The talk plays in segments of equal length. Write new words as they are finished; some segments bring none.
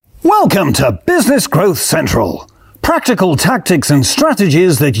Welcome to Business Growth Central. Practical tactics and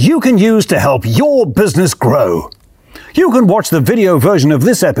strategies that you can use to help your business grow. You can watch the video version of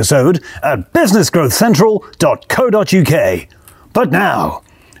this episode at businessgrowthcentral.co.uk. But now,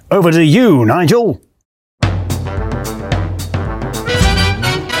 over to you, Nigel.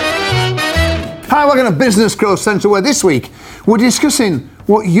 Hi, welcome to Business Growth Central, where this week we're discussing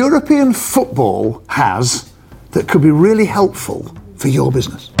what European football has that could be really helpful for your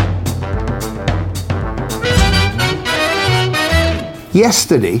business.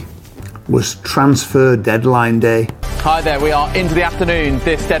 Yesterday was transfer deadline day. Hi there, we are into the afternoon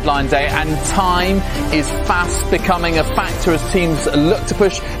this deadline day, and time is fast becoming a factor as teams look to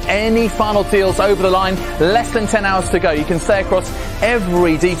push any final deals over the line. Less than 10 hours to go. You can stay across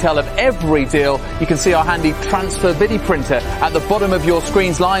every detail of every deal. You can see our handy Transfer Biddy printer at the bottom of your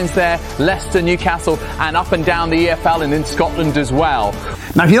screen's lines there, Leicester, Newcastle, and up and down the EFL and in Scotland as well.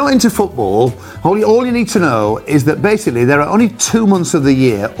 Now, if you're not into football, all you need to know is that basically there are only 2 months of the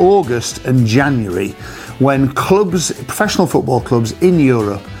year, August and January, when clubs, professional football clubs in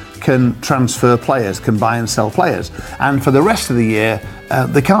Europe, can transfer players, can buy and sell players. And for the rest of the year,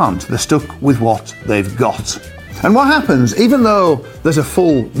 they can't. They're stuck with what they've got. And what happens, even though there's a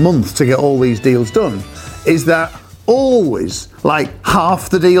full month to get all these deals done, is that always, like, half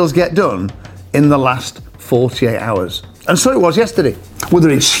the deals get done in the last 48 hours. And so it was yesterday.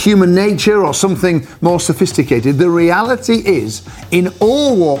 Whether it's human nature or something more sophisticated, the reality is, in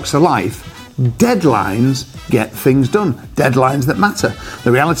all walks of life, deadlines get things done. Deadlines that matter.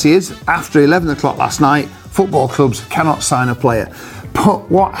 The reality is, after 11 o'clock last night, football clubs cannot sign a player.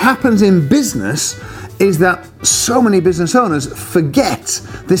 But what happens in business is that so many business owners forget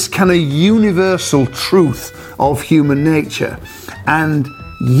this kind of universal truth of human nature. And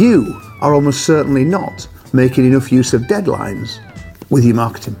you are almost certainly not making enough use of deadlines with your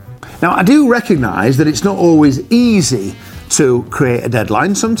marketing. Now, I do recognise that it's not always easy to create a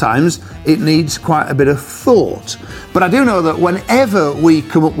deadline. Sometimes it needs quite a bit of thought. But I do know that whenever we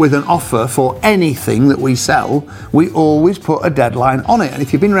come up with an offer for anything that we sell, we always put a deadline on it. And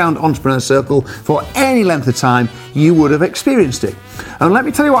if you've been around Entrepreneur Circle for any length of time, you would have experienced it. And let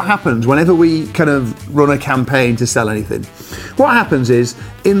me tell you what happens whenever we kind of run a campaign to sell anything. What happens is,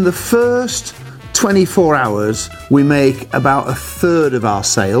 in the first 24 hours, we make about a third of our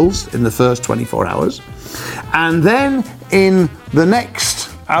sales in the first 24 hours. And then in the next,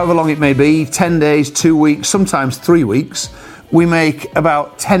 however long it may be, 10 days, 2 weeks, sometimes 3 weeks, we make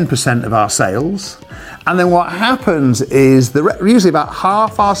about 10% of our sales. And then what happens is usually about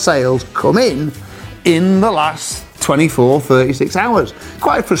half our sales come in the last 24, 36 hours.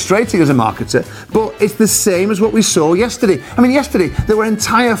 Quite frustrating as a marketer, but it's the same as what we saw yesterday. I mean, yesterday there were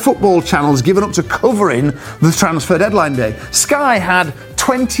entire football channels given up to covering the transfer deadline day. Sky had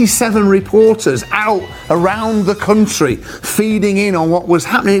 27 reporters out around the country feeding in on what was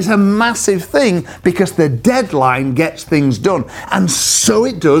happening. It's a massive thing because the deadline gets things done, and so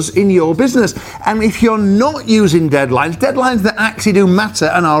it does in your business. And if you're not using deadlines that actually do matter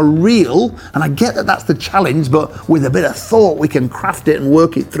and are real, and I get that that's the challenge, but with a bit of thought we can craft it and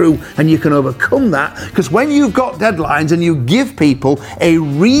work it through, and you can overcome that, because when you've got deadlines and you give people a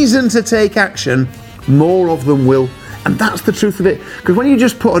reason to take action, more of them will. And that's the truth of it. Because when you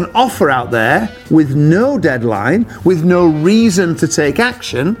just put an offer out there with no deadline, with no reason to take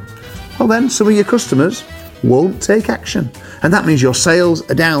action, well then some of your customers won't take action. And that means your sales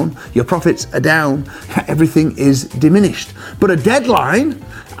are down, your profits are down, everything is diminished. But a deadline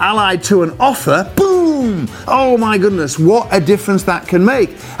allied to an offer, boom! Oh my goodness, what a difference that can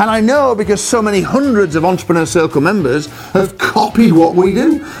make. And I know because so many hundreds of Entrepreneur Circle members have copied what we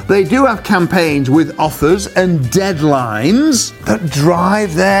do. They do have campaigns with offers and deadlines that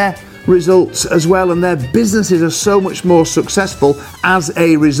drive their results as well, and their businesses are so much more successful as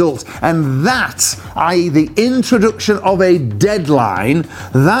a result. And that, i.e. the introduction of a deadline,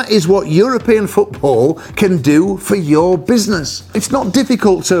 that is what European football can do for your business. It's not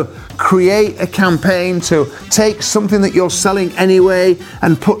difficult to create a campaign, to take something that you're selling anyway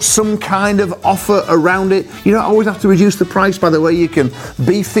and put some kind of offer around it. You don't always have to reduce the price, by the way. You can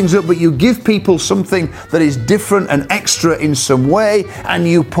beef things up, but you give people something that is different and extra in some way, and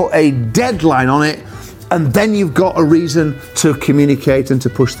you put a deadline on it, and then you've got a reason to communicate and to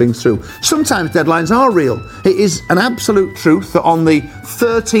push things through. Sometimes deadlines are real. It is an absolute truth that on the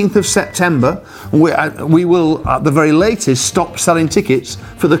 13th of September, we will, at the very latest, stop selling tickets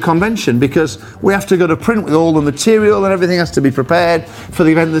for the convention because we have to go to print with all the material and everything has to be prepared for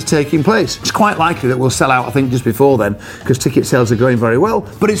the event that's taking place. It's quite likely that we'll sell out, I think, just before then because ticket sales are going very well,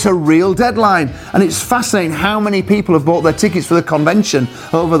 but it's a real deadline, and it's fascinating how many people have bought their tickets for the convention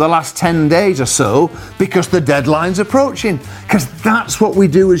over the last 10 days or so because the deadline's approaching, because that's what we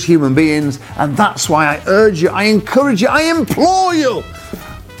do as human beings, and that's why I urge you, I encourage you, I implore you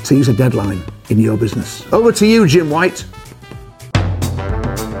to use a deadline in your business. Over to you, Jim White.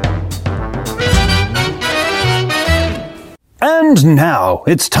 And now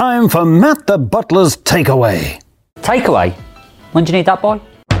it's time for Matt the Butler's Takeaway. Takeaway? When do you need that by?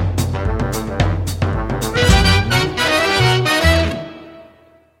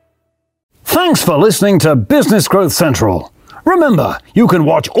 Thanks for listening to Business Growth Central. Remember, you can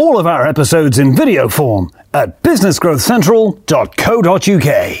watch all of our episodes in video form at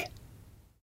businessgrowthcentral.co.uk.